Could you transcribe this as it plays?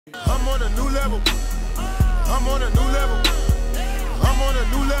on a new level. I'm on a new level. I'm on a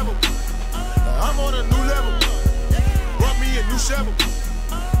new level. I'm on a new level. Brought me a new shovel.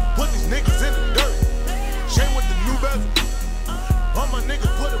 Put these niggas in the dirt. Shame with the new bezel. All my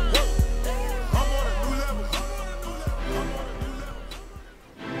niggas put in work. I'm on a new level. I'm on a new level.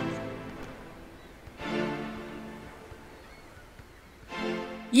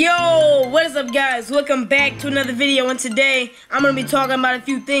 Yo, what is up, guys? Welcome back to another video, and today I'm gonna be talking about a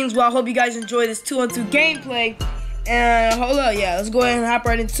few things. Well, I hope you guys enjoy this 2-on-2 gameplay. And hold up, yeah, let's go ahead and hop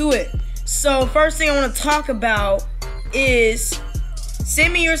right into it. So first thing I want to talk about is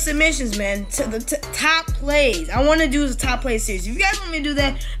send me your submissions, man, to the top plays. I want to do the top play series. If you guys want me to do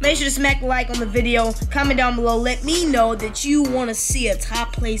that, make sure to smack a like on the video. Comment down below. Let me know that you want to see a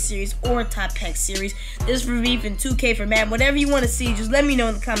top play series or a top pack series. This for me, from 2K, for Madden, whatever you want to see. Just let me know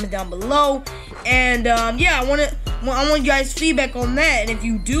in the comment down below. And yeah, I want you guys' feedback on that. And if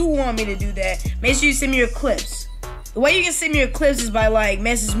you do want me to do that, make sure you send me your clips. The way you can send me your clips is by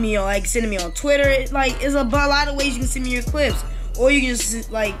message me or sending me on Twitter. It's a lot of ways you can send me your clips. Or you can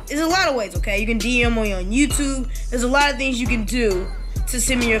just, there's a lot of ways, okay? You can DM me on YouTube. There's a lot of things you can do to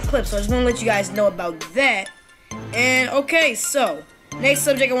send me your clips. So I just want to let you guys know about that. And, okay, so, next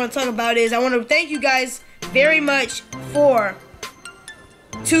subject I want to talk about is I want to thank you guys very much for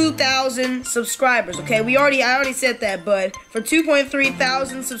 2,000 subscribers, okay? I already said that, but for 2.3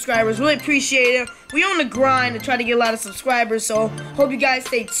 thousand subscribers, really appreciate it. We on the grind to try to get a lot of subscribers, so hope you guys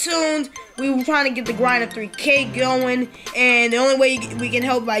stay tuned. We were trying to get the grind of 3K going, and the only way we can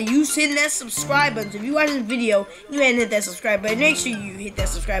help by you hitting that subscribe button. So if you watch this video, you hadn't hit that subscribe button, make sure you hit that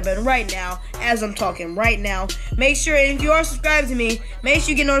subscribe button right now, as I'm talking right now. Make sure, and if you are subscribed to me, make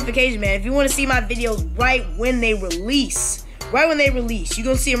sure you get notifications, man. If you want to see my videos right when they release, you're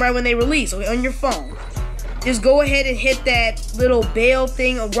gonna see them right when they release, okay, on your phone. Just go ahead and hit that little bell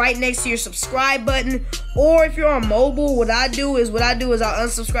thing right next to your subscribe button. Or if you're on mobile, what I do is I'll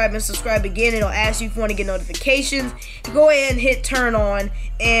unsubscribe and subscribe again. It'll ask you if you want to get notifications. Go ahead and hit turn on,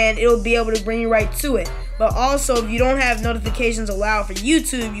 and it'll be able to bring you right to it. But also, if you don't have notifications allowed for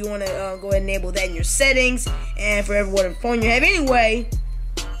YouTube, you want to go ahead and enable that in your settings. And for whatever phone you have anyway.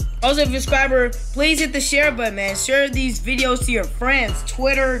 Also, if you're a subscriber, please hit the share button, man. Share these videos to your friends.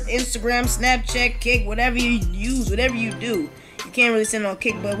 Twitter, Instagram, Snapchat, Kick, whatever you use, whatever you do. You can't really send it on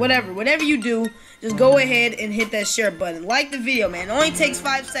Kick, but whatever you do, just go ahead and hit that share button. Like the video, man. It only takes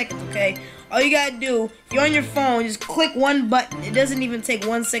 5 seconds, okay? All you gotta do, if you're on your phone, just click one button. It doesn't even take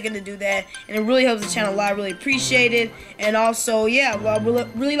 1 second to do that, and it really helps the channel a lot. I really appreciate it. And also, yeah, well, I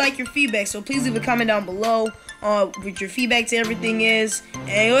really like your feedback, so please leave a comment down below what your feedback to everything is, and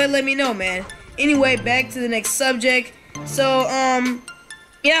go ahead and let me know, man. Anyway, back to the next subject. So,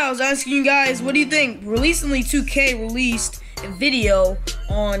 yeah, I was asking you guys, what do you think? Recently, 2K released a video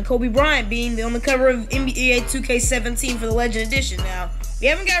on Kobe Bryant being on the cover of NBA 2K17 for the Legend Edition. Now, we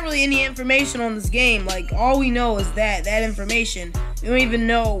haven't got really any information on this game. All we know is that information. We don't even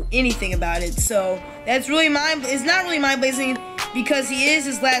know anything about it. So that's really it's not really mind-blazing, because he is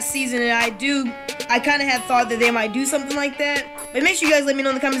his last season, and I kind of had thought that they might do something like that. But make sure you guys let me know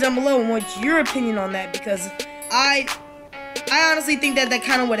in the comments down below and what's your opinion on that, because I honestly think that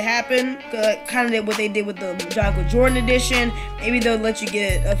kind of would happen. Kind of what they did with the Michael Jordan edition. Maybe they'll let you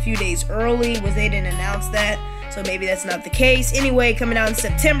get it a few days early, was they didn't announce that. So maybe that's not the case. Anyway, coming out in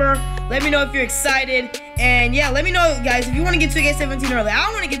September. Let me know if you're excited. And yeah, let me know, guys, if you want to get to 2K17 early.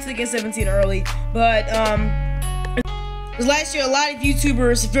 I want to get to 2K17 early, but because last year a lot of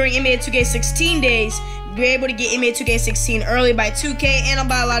YouTubers during NBA 2K16 days were able to get NBA 2K16 early by 2K and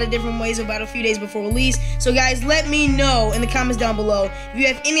by a lot of different ways, about a few days before release. So guys, let me know in the comments down below if you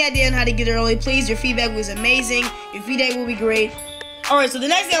have any idea on how to get it early. Please, your feedback was amazing. Your feedback will be great. Alright, so the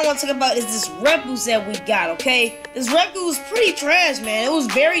next thing I want to talk about is this rep boost that we got, okay? This rep boost was pretty trash, man. It was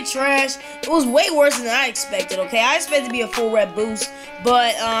very trash. It was way worse than I expected, okay? I expected it to be a full rep boost,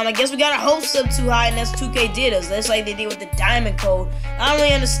 but I guess we got our hopes up too high, and that's 2K did us. That's like they did with the diamond code. I don't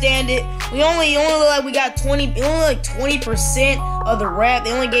really understand it. We only look like we got 20% of the rep.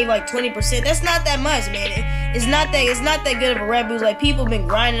 They only gave like 20%. That's not that much, man. It's not that good of a rep boost. Like, people have been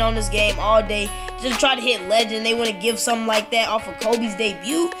grinding on this game all day just try to hit legend. They want to give something like that off of Kobe's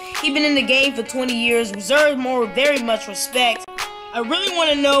debut. He's been in the game for 20 years, deserves very much respect. I really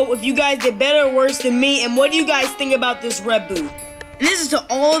want to know if you guys did better or worse than me, and what do you guys think about this rep boost? And this is to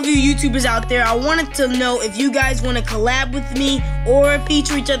all of you YouTubers out there. I wanted to know if you guys want to collab with me or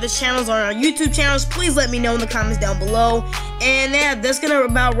feature each other's channels on our YouTube channels. Please let me know in the comments down below. And yeah, that's gonna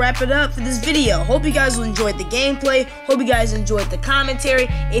about wrap it up for this video. Hope you guys enjoyed the gameplay. Hope you guys enjoyed the commentary.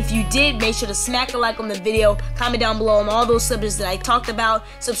 If you did, make sure to smack a like on the video. Comment down below on all those subjects that I talked about.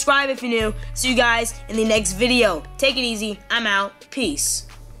 Subscribe if you're new. See you guys in the next video. Take it easy. I'm out. Peace.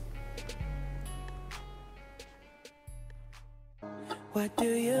 What do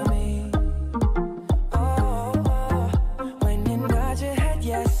you mean?